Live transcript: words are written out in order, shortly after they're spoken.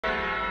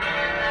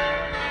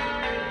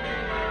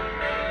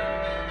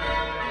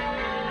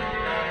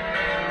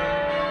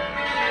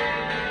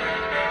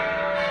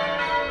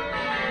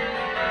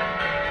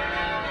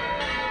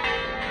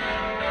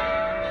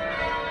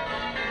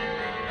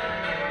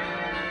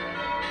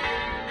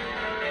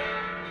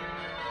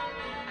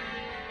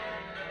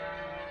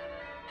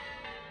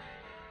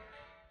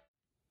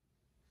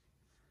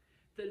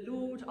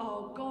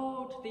our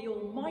God, the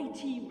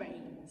Almighty,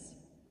 reigns.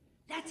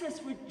 Let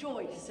us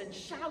rejoice and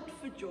shout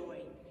for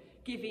joy,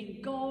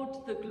 giving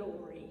God the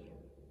glory.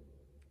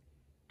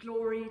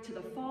 Glory to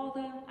the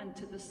Father, and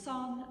to the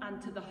Son,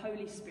 and to the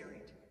Holy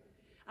Spirit,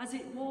 as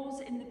it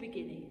was in the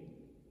beginning,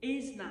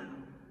 is now,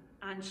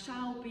 and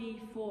shall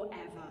be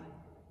forever.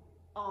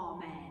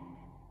 Amen.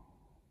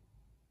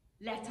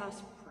 Let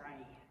us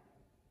pray.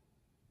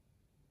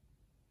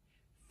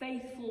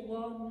 Faithful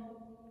One,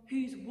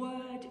 whose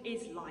word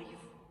is life,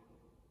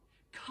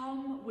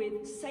 come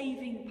with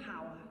saving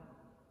power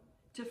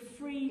to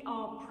free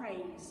our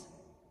praise,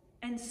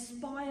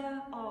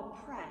 inspire our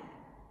prayer,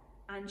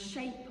 and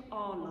shape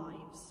our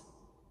lives.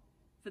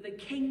 For the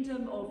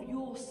kingdom of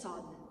your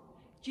Son,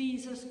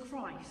 Jesus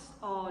Christ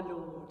our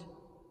Lord.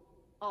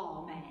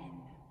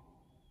 Amen.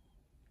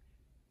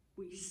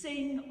 We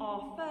sing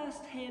our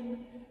first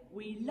hymn,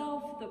 We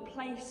Love the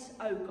Place,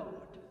 O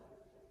God.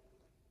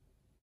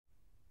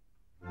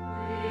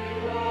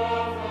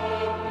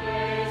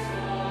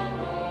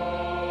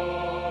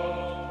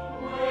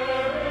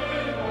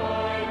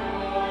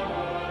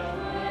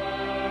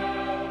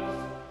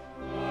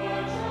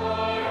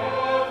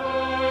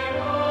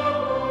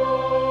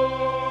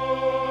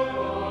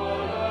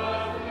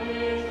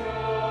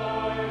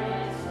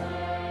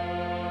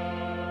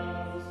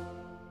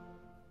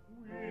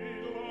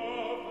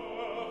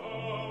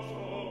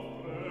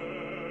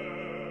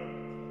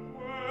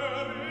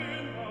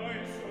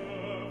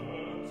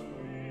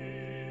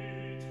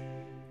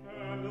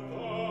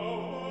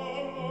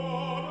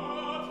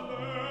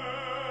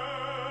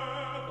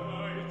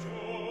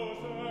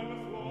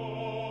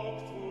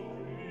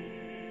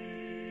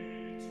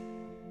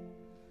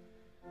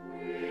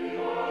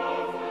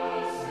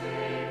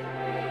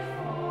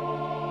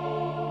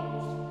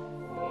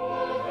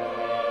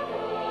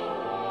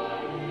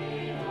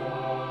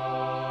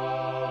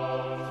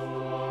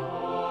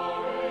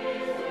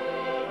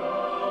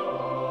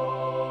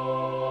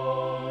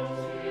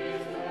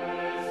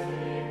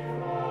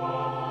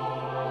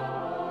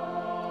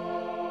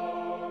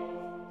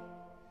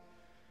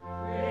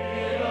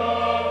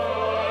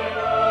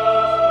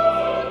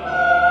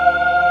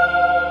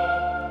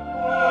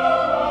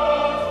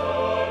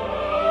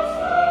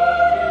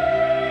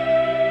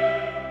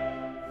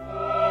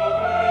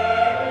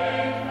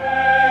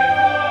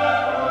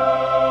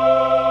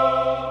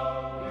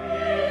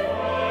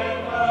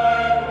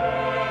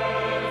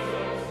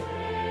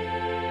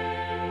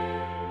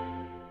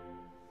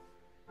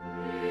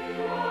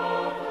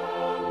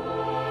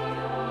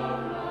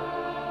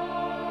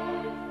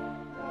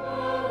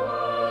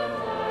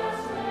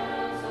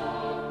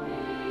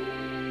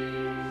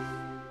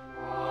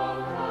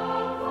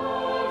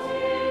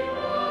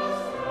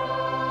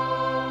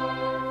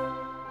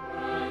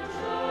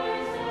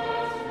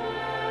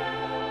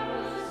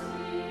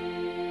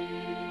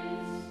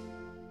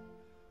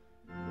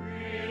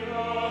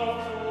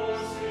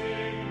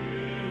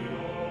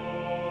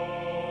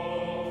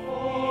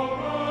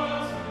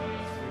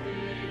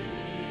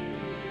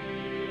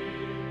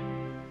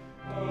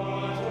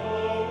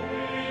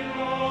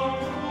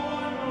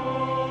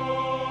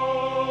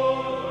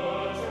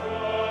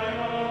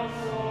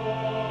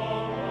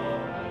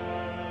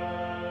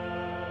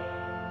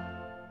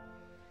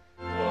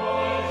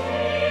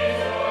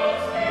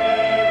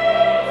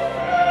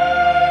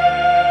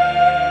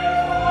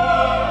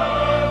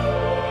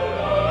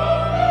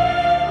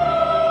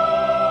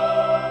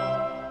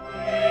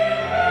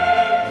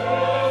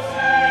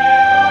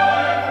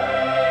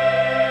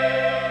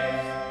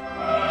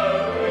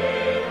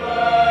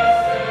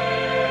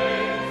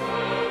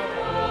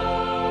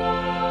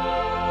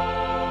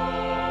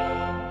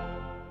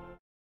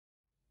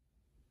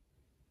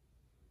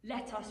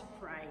 Let us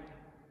pray.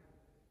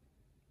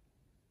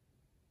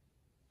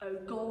 O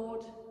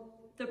God,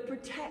 the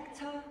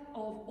protector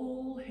of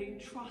all who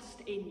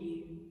trust in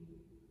you,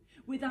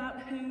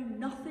 without whom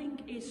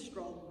nothing is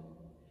strong,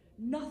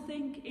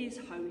 nothing is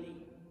holy,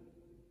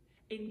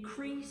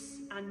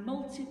 increase and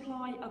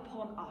multiply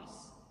upon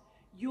us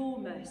your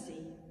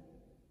mercy,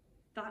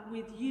 that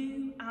with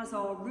you as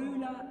our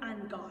ruler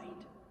and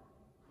guide,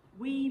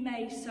 we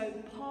may so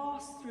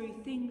pass through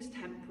things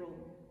temporal,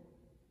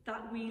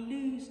 that we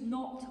lose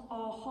not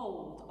our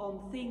hold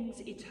on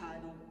things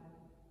eternal.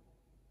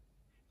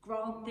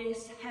 Grant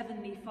this,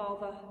 Heavenly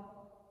Father,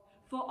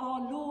 for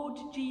our Lord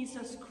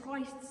Jesus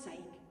Christ's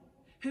sake,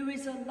 who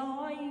is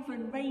alive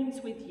and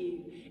reigns with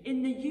you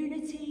in the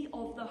unity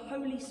of the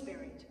Holy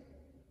Spirit,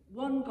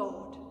 one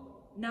God,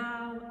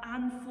 now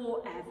and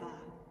forever.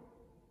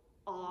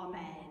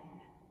 Amen.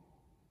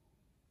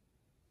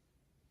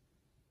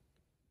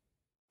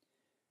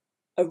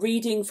 A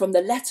reading from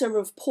the letter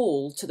of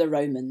Paul to the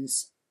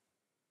Romans.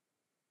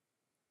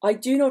 I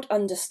do not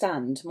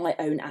understand my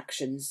own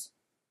actions,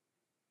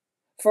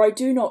 for I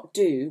do not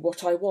do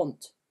what I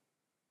want,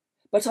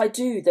 but I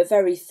do the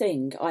very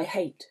thing I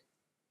hate.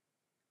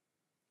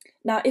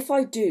 Now, if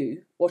I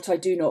do what I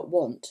do not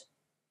want,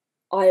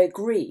 I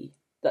agree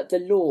that the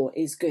law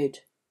is good.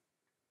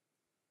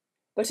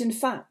 But in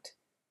fact,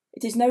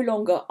 it is no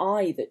longer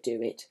I that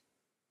do it,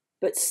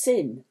 but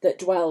sin that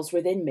dwells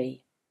within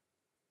me.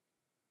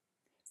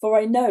 For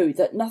I know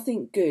that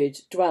nothing good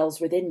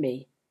dwells within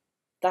me,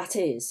 that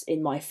is,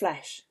 in my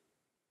flesh.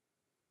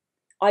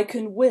 I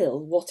can will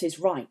what is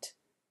right,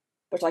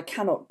 but I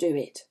cannot do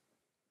it.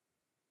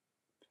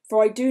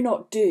 For I do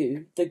not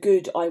do the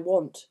good I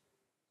want,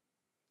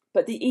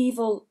 but the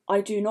evil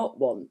I do not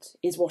want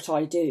is what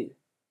I do.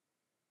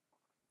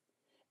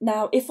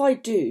 Now, if I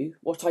do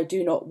what I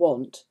do not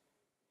want,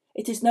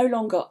 it is no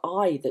longer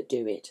I that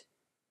do it,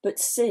 but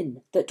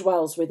sin that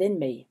dwells within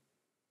me.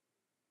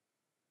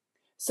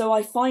 So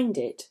I find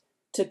it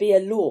to be a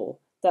law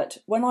that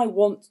when I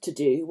want to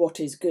do what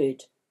is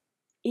good,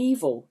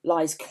 evil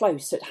lies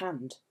close at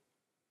hand.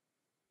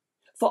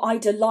 For I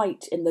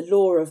delight in the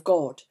law of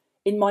God,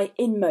 in my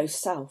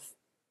inmost self.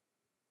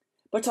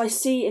 But I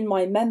see in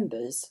my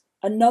members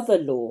another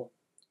law,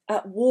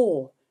 at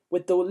war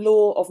with the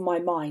law of my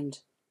mind,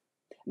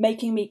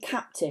 making me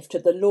captive to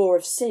the law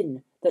of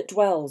sin that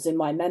dwells in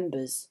my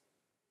members.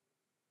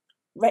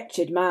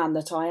 Wretched man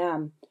that I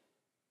am,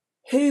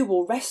 who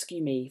will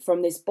rescue me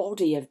from this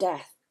body of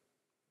death?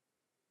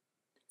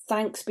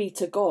 Thanks be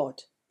to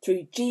God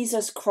through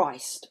Jesus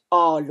Christ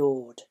our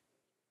Lord.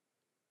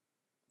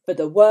 For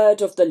the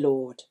word of the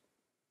Lord.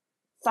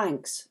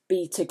 Thanks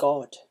be to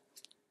God.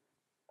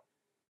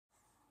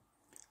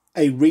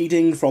 A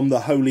reading from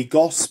the Holy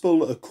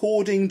Gospel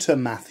according to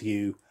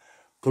Matthew.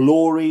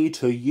 Glory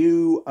to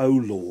you, O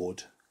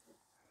Lord.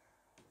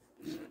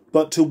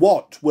 But to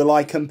what will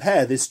I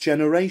compare this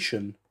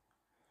generation?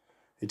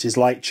 It is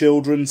like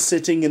children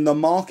sitting in the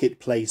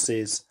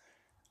marketplaces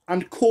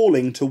and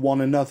calling to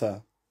one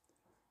another.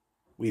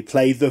 We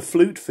played the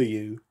flute for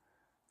you,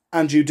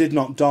 and you did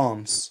not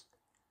dance.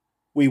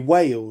 We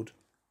wailed,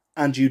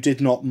 and you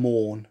did not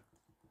mourn.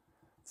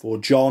 For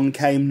John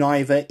came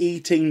neither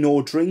eating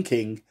nor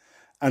drinking,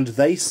 and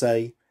they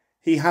say,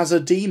 he has a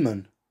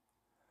demon.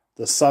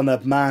 The Son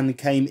of Man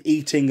came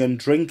eating and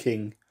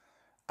drinking,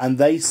 and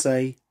they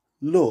say,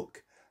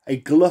 look, a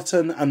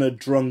glutton and a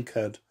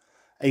drunkard,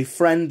 a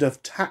friend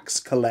of tax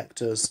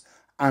collectors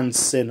and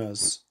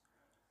sinners.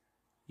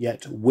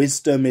 Yet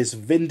wisdom is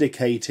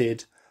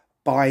vindicated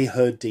by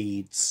her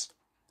deeds.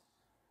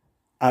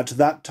 At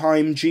that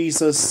time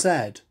Jesus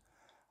said,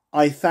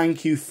 I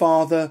thank you,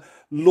 Father,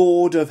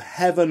 Lord of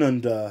heaven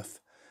and earth,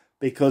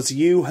 because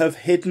you have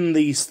hidden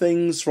these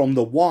things from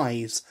the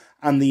wise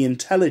and the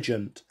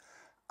intelligent,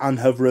 and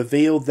have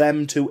revealed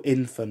them to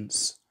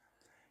infants.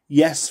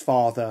 Yes,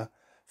 Father,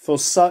 for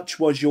such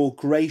was your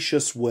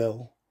gracious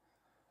will.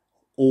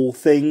 All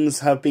things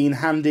have been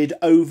handed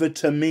over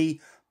to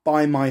me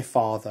by my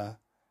Father,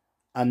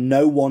 and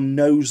no one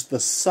knows the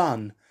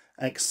Son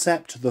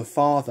except the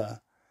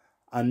Father,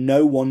 and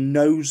no one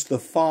knows the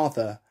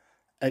Father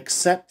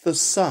except the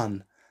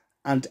Son,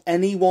 and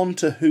anyone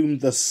to whom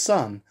the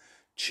Son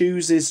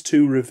chooses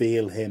to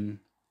reveal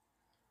him.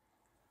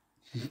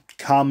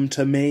 Come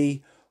to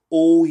me,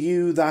 all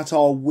you that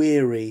are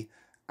weary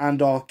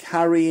and are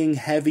carrying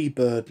heavy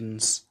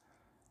burdens,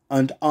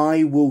 and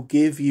I will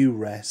give you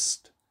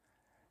rest.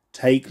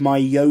 Take my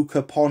yoke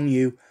upon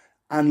you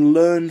and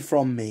learn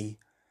from me,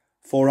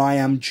 for I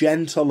am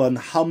gentle and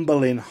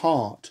humble in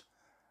heart,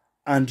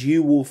 and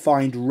you will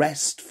find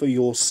rest for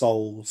your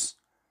souls.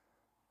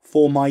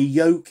 For my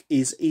yoke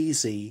is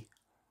easy,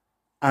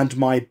 and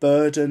my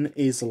burden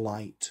is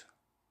light.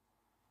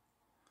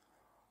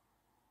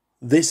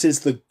 This is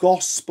the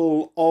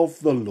gospel of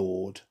the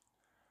Lord.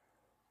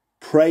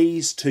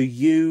 Praise to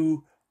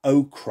you,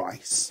 O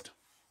Christ.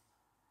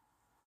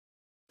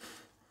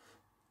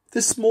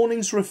 This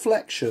morning's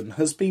reflection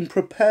has been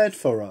prepared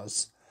for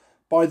us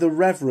by the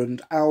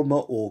Reverend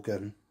Alma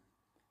Organ.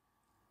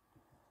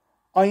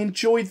 I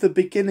enjoyed the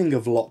beginning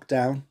of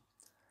lockdown,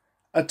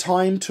 a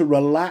time to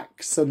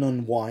relax and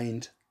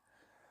unwind.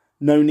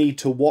 No need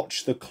to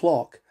watch the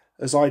clock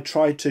as I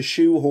tried to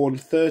shoehorn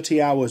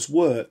 30 hours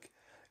work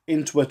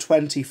into a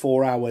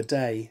 24-hour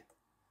day.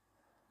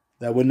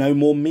 There were no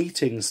more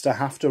meetings to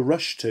have to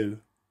rush to.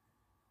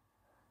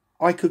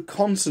 I could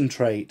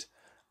concentrate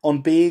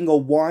on being a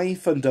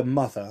wife and a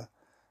mother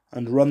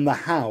and run the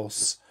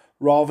house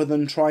rather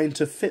than trying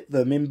to fit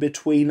them in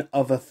between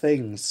other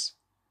things.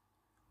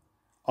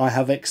 I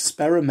have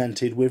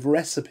experimented with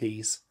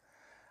recipes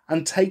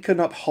and taken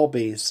up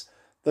hobbies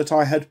that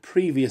I had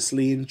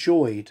previously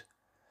enjoyed,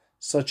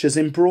 such as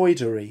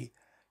embroidery,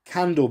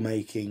 candle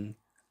making,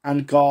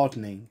 and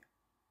gardening.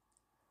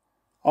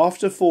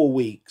 After 4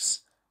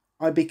 weeks,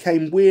 I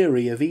became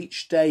weary of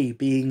each day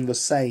being the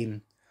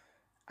same,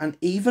 and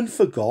even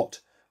forgot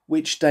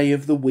which day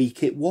of the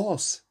week it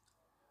was.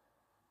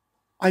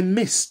 I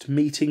missed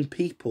meeting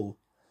people,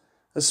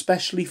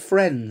 especially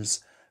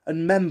friends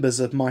and members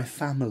of my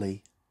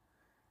family.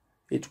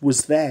 It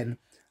was then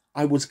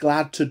I was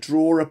glad to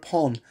draw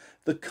upon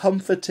the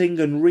comforting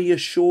and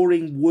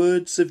reassuring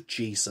words of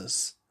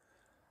Jesus.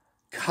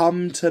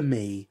 Come to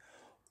me,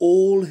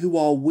 all who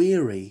are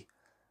weary,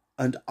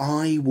 and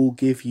I will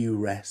give you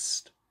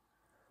rest.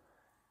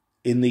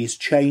 In these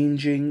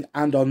changing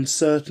and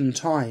uncertain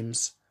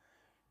times,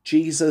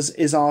 Jesus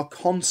is our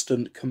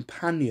constant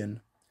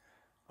companion,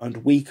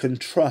 and we can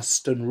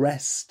trust and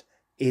rest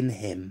in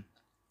him.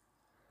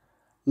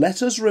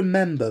 Let us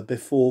remember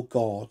before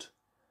God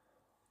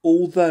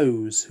all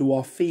those who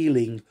are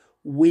feeling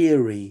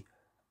weary,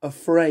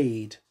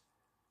 afraid,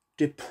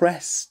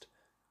 depressed,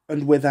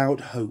 and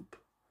without hope.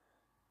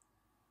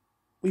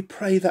 We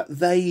pray that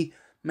they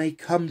may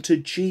come to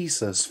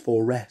Jesus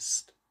for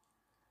rest.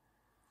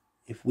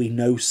 If we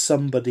know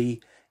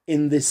somebody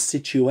in this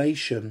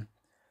situation,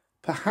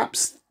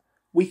 perhaps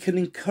we can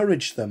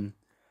encourage them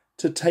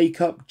to take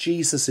up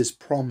Jesus'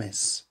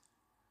 promise.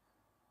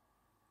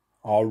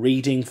 Our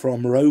reading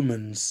from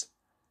Romans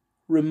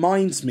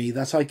reminds me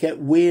that I get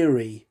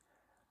weary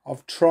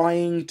of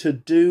trying to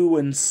do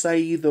and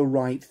say the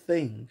right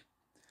thing,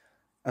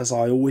 as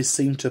I always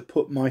seem to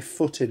put my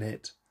foot in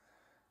it,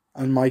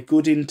 and my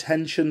good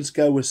intentions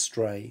go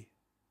astray.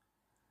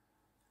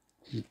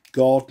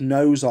 God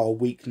knows our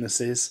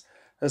weaknesses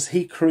as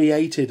he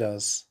created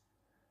us,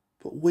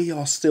 but we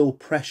are still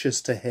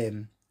precious to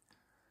him.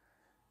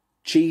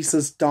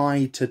 Jesus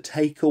died to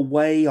take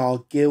away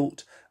our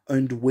guilt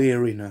and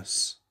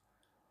weariness.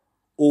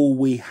 All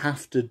we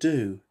have to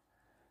do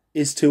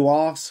is to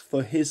ask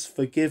for his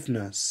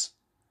forgiveness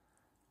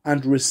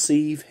and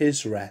receive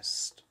his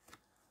rest.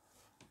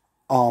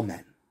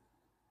 Amen.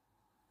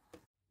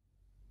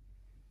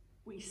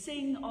 We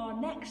sing our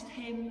next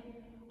hymn,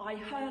 I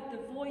Heard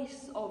the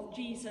Voice of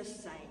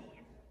Jesus Say.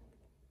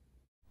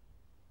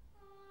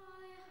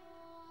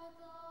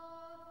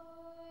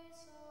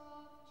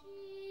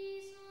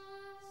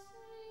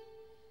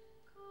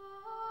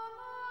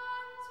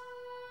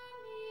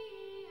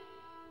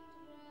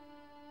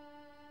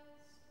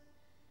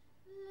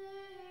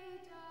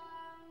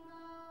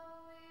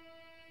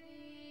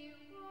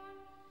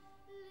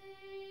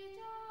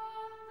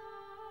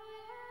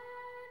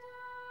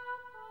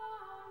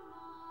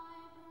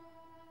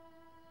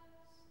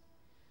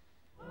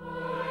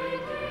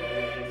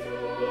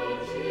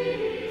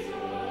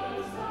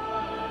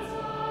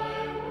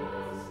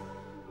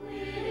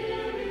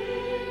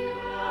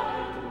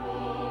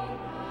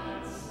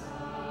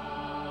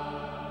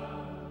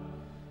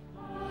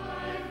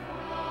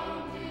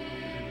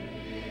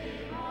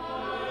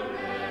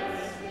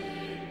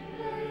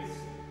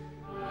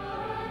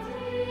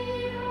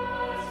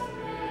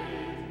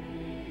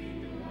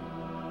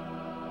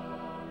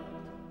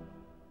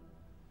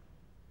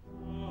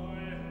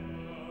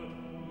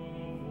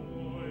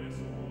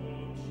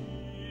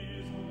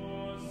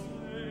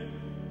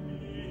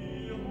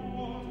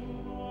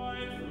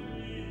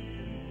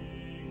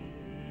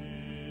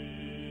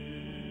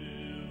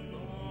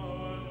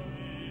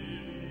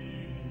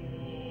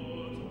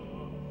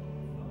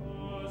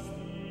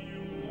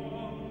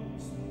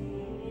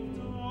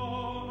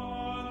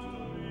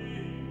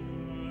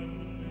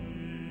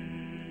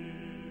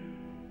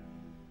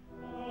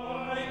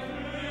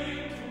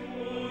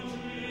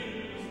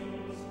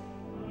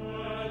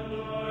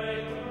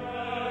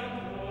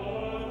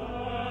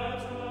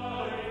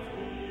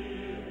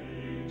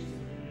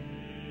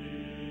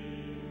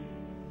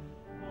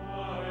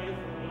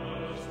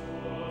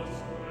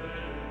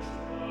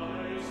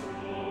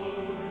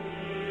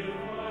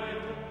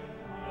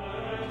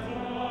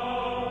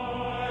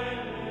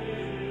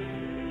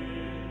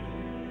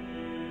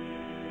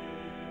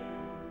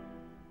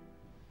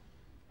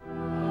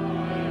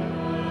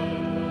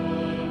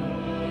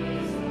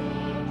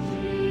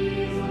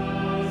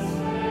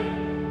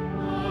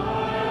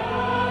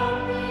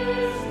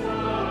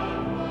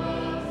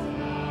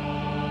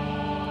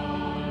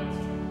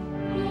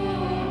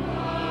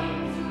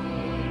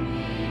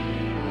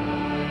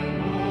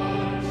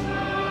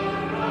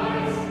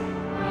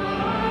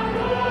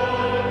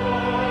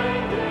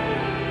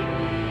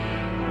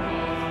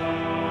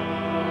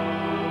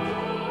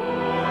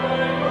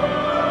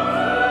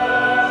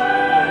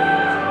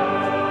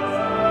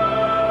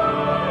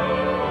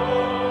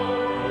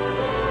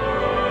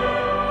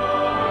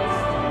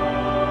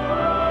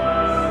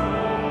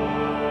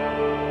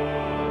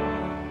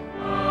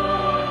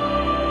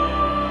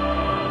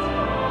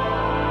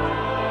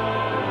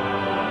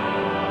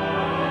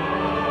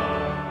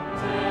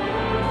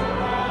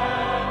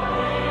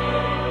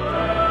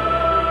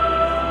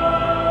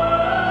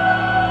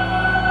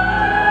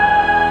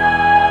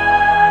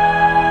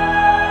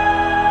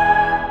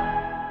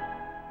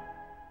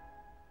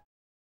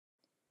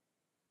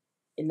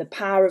 In the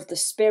power of the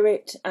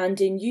Spirit and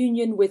in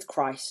union with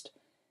Christ,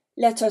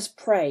 let us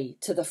pray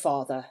to the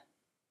Father.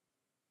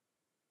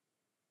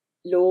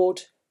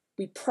 Lord,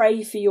 we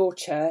pray for your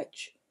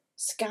church,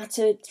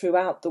 scattered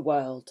throughout the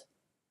world.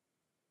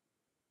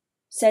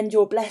 Send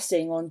your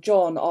blessing on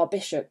John, our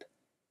bishop,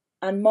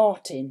 and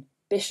Martin,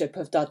 Bishop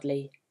of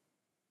Dudley.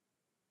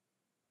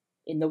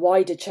 In the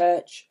wider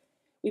church,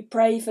 we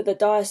pray for the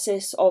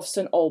Diocese of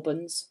St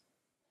Albans,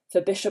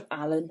 for Bishop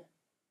Allen,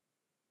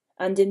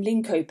 and in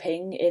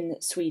Linköping in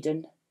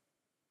Sweden,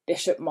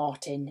 Bishop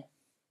Martin.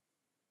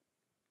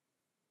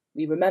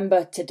 We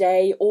remember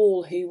today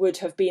all who would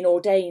have been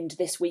ordained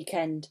this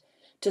weekend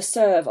to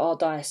serve our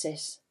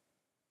diocese,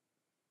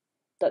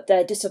 that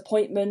their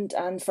disappointment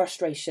and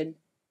frustration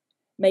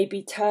may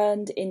be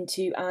turned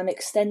into an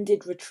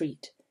extended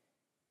retreat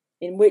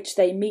in which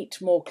they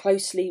meet more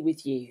closely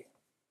with you.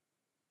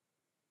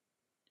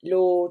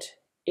 Lord,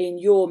 in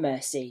your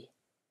mercy,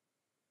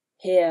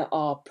 hear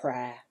our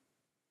prayer.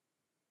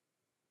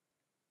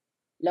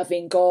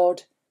 Loving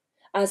God,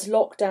 as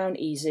lockdown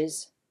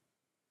eases,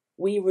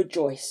 we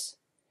rejoice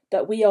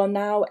that we are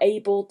now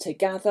able to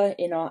gather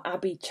in our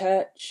Abbey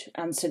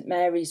Churchand St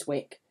Mary's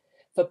Wick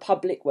for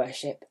public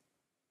worship,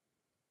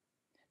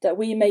 that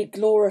we may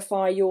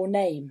glorify your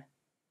name,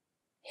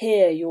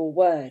 hear your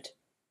word,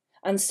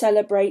 and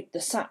celebrate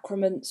the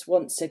sacraments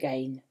once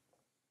again.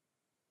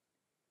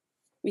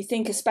 We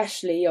think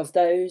especially of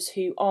those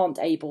who aren't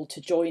able to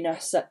join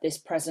us at this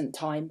present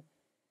time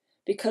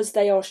because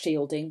they are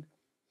shielding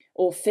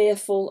or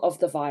fearful of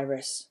the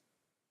virus.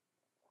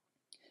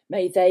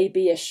 May they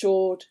be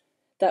assured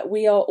that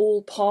we are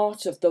all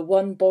part of the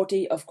one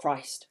body of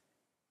Christ,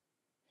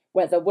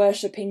 whether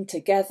worshipping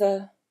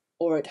together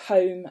or at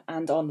home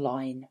and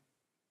online.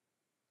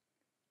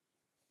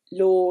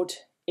 Lord,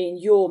 in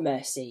your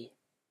mercy,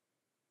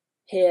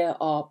 hear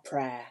our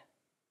prayer.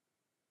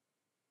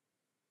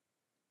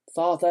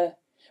 Father,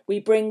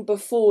 we bring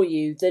before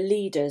you the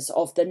leaders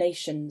of the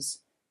nations,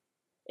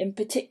 in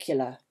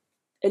particular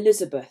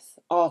Elizabeth,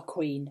 our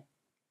Queen.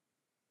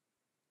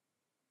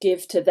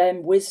 Give to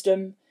them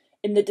wisdom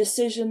in the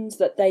decisions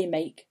that they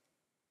make,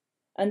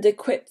 and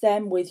equip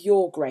them with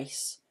your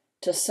grace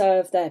to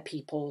serve their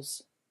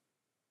peoples.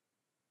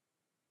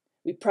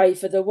 We pray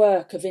for the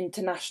work of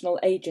international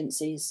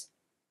agencies,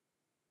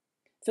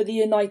 for the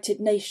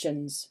United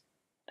Nations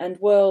and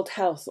World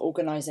Health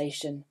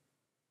Organization,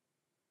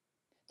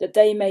 that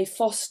they may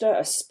foster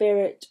a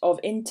spirit of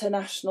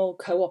international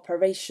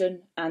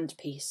cooperation and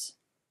peace.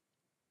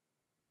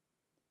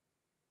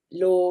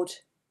 Lord,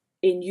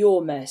 in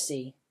your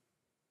mercy,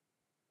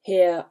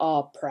 hear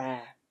our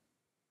prayer.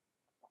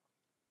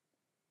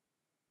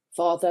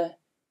 Father,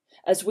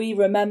 as we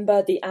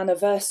remember the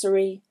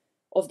anniversary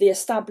of the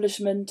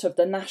establishment of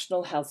the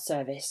National Health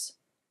Service,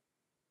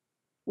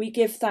 we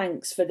give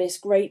thanks for this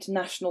great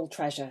national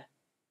treasure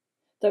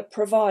that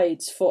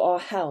provides for our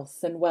health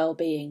and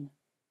well-being,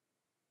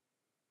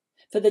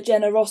 for the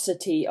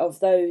generosity of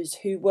those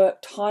who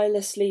work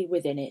tirelessly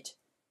within it,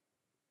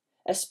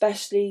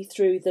 especially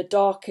through the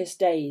darkest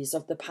days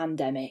of the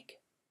pandemic.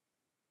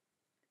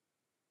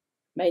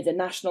 May the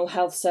National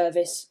Health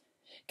Service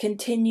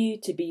continue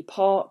to be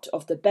part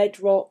of the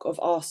bedrock of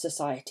our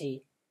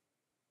society,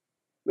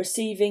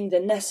 receiving the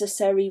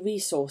necessary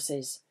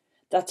resources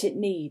that it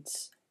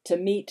needs to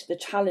meet the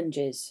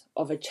challenges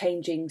of a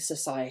changing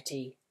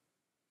society.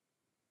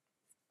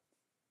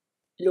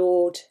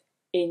 Lord,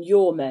 in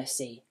your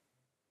mercy,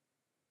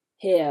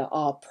 hear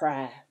our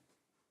prayer.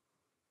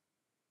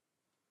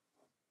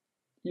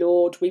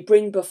 Lord, we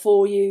bring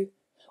before you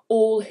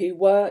all who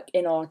work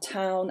in our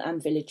town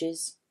and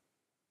villages,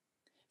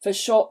 for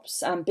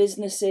shops and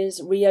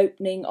businesses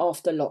reopening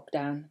after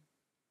lockdown.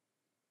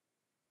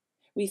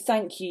 We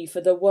thank you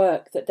for the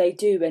work that they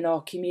do in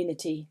our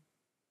community,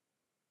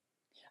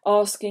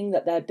 asking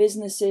that their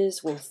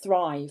businesses will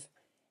thrive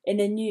in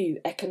a new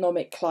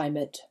economic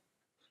climate.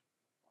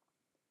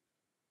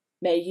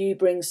 May you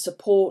bring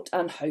support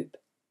and hope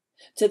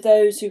to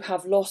those who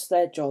have lost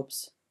their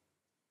jobs,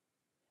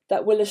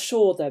 that will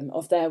assure them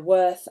of their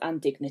worth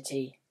and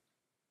dignity.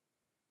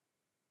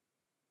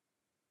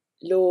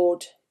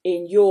 Lord,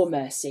 in your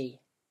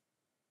mercy,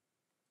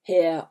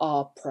 hear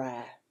our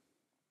prayer.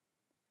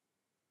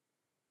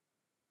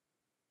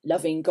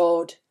 Loving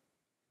God,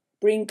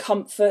 bring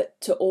comfort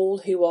to all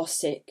who are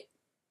sick,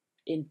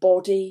 in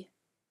body,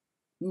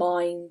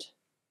 mind,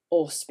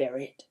 or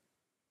spirit.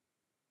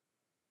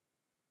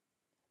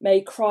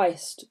 May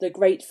Christ, the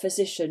great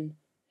physician,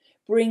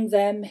 bring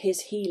them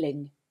his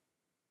healing,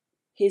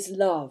 his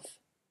love,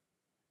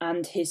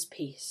 and his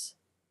peace.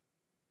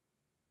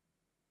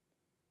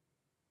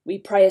 We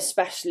pray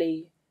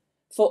especially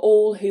for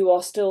all who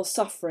are still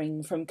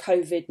suffering from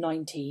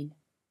COVID-19.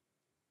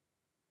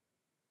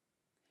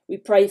 We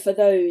pray for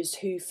those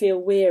who feel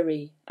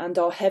weary and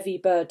are heavy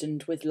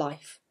burdened with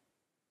life,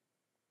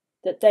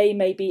 that they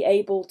may be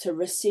able to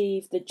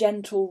receive the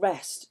gentle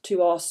rest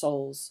to our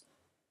souls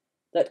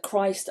that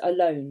Christ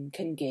alone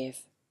can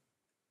give.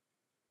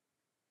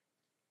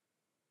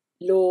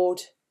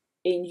 Lord,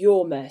 in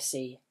your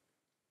mercy,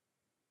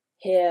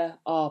 hear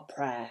our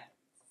prayer.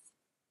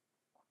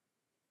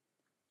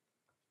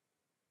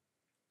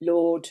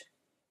 Lord,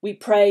 we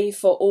pray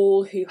for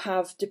all who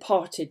have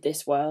departed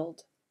this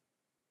world,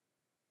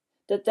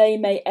 that they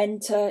may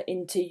enter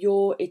into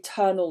your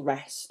eternal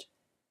rest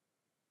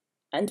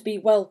and be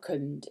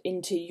welcomed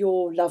into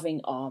your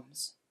loving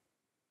arms.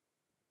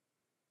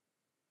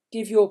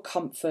 Give your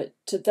comfort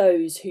to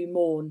those who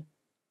mourn,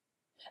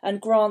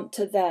 and grant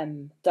to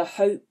them the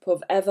hope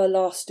of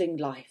everlasting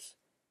life,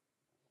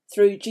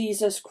 through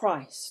Jesus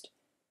Christ,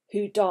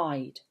 who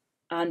died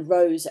and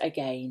rose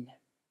again.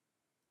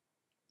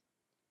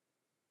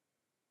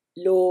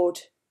 Lord,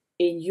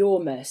 in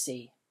your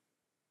mercy,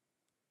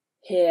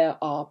 hear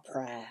our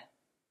prayer.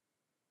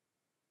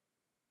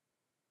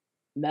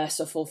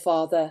 Merciful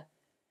Father,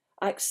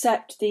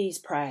 accept these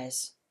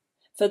prayers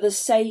for the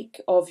sake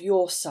of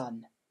your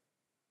Son,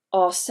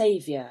 our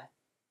Saviour,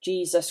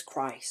 Jesus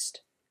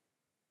Christ.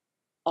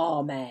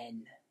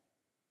 Amen.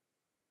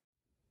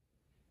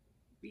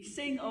 We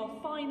sing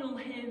our final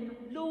hymn,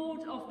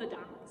 Lord of the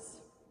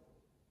Dance.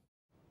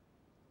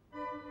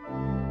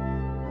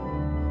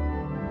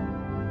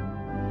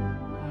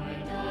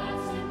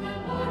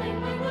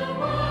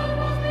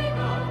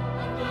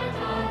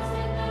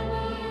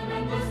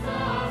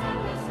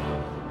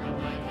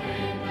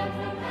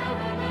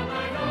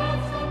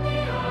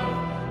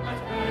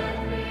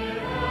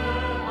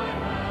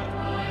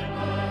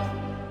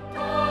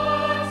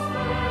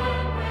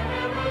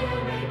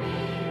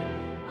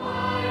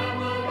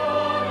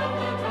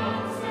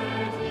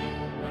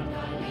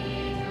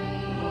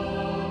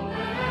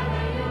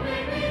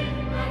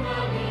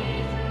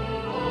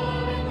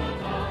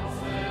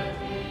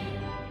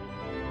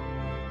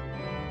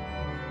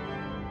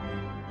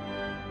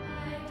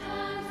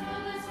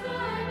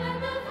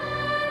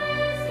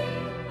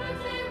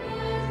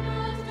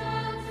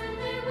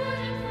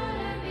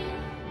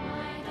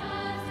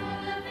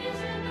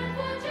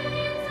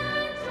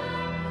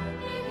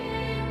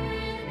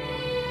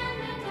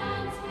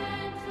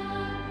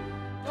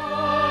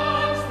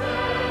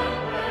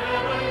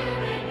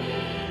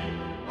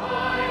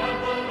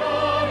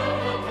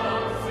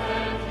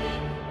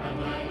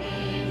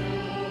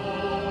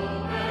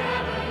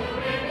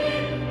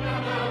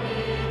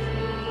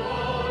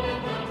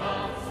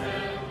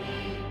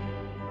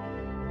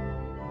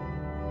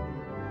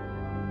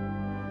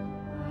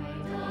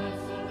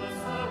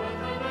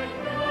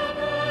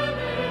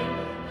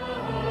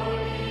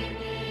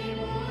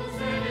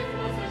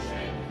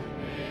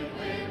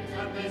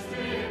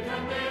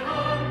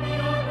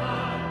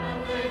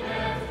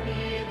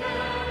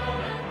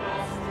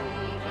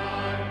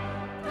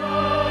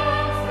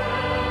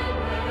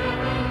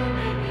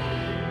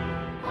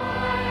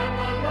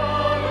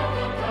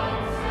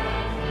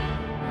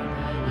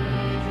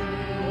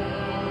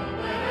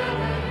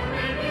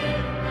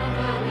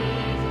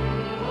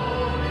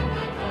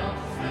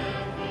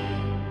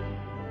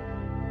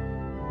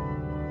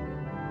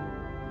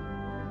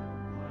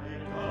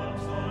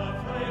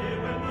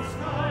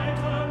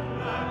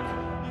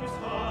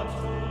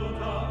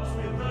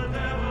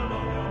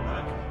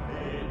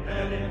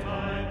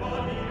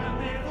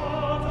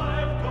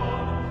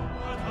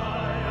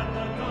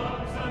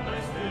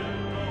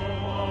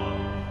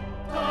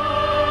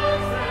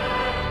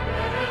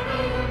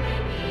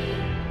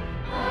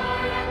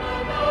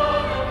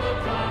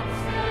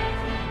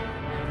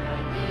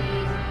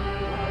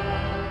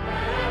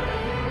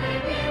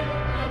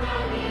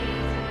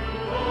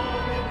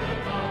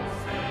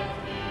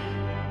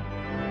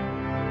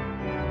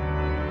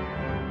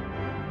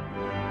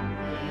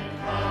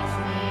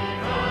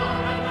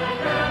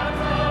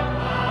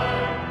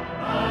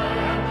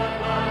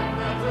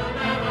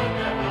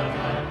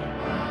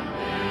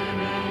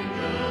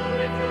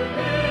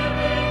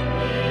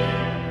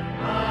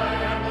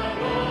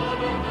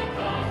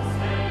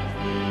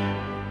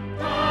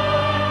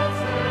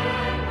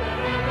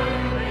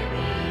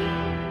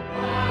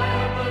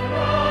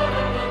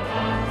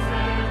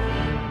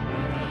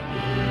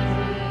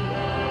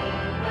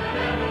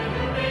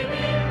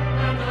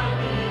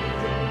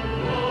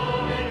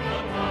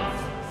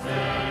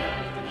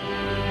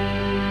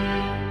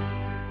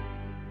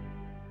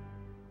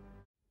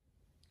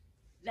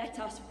 Let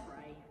us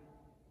pray.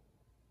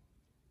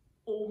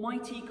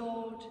 Almighty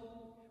God,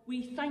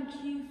 we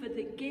thank you for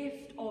the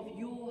gift of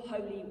your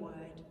holy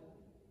word.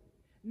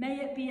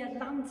 May it be a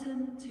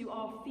lantern to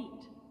our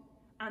feet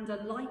and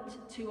a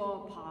light to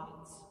our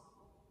paths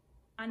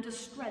and a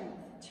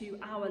strength to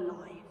our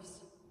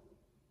lives.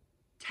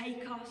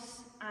 Take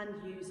us and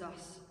use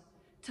us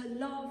to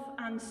love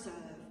and serve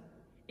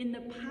in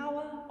the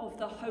power of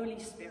the Holy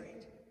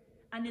Spirit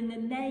and in the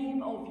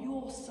name of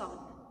your Son,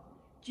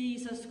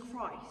 Jesus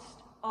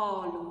Christ,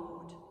 our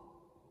Lord.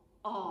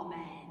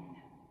 Amen.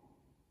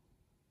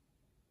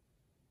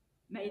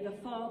 May the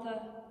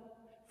Father,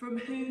 from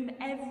whom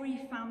every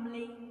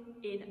family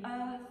in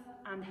earth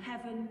and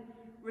heaven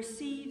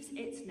receives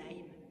its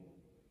name,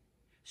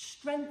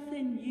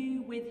 strengthen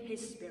you with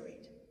his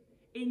Spirit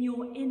in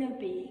your inner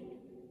being,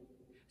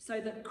 so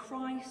that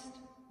Christ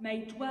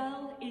may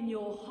dwell in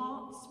your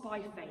hearts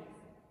by faith,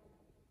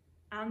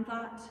 and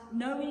that,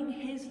 knowing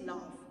his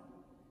love,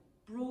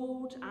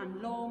 broad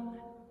and long,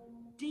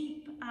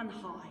 deep and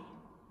high,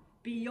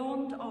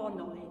 beyond our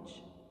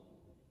knowledge,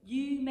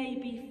 you may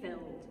be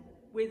filled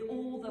with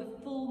all the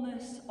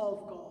fullness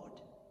of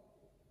God.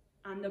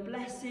 And the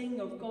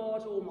blessing of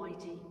God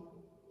Almighty,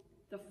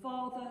 the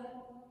Father,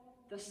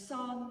 the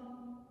Son,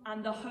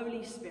 and the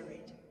Holy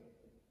Spirit,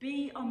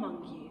 be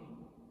among you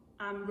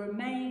and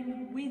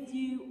remain with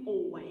you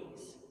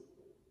always.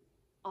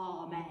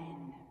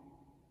 Amen.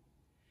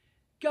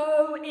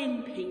 Go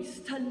in peace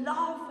to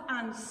love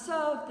and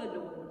serve the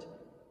Lord.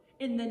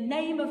 In the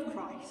name of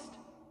Christ.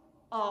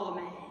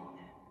 Amen.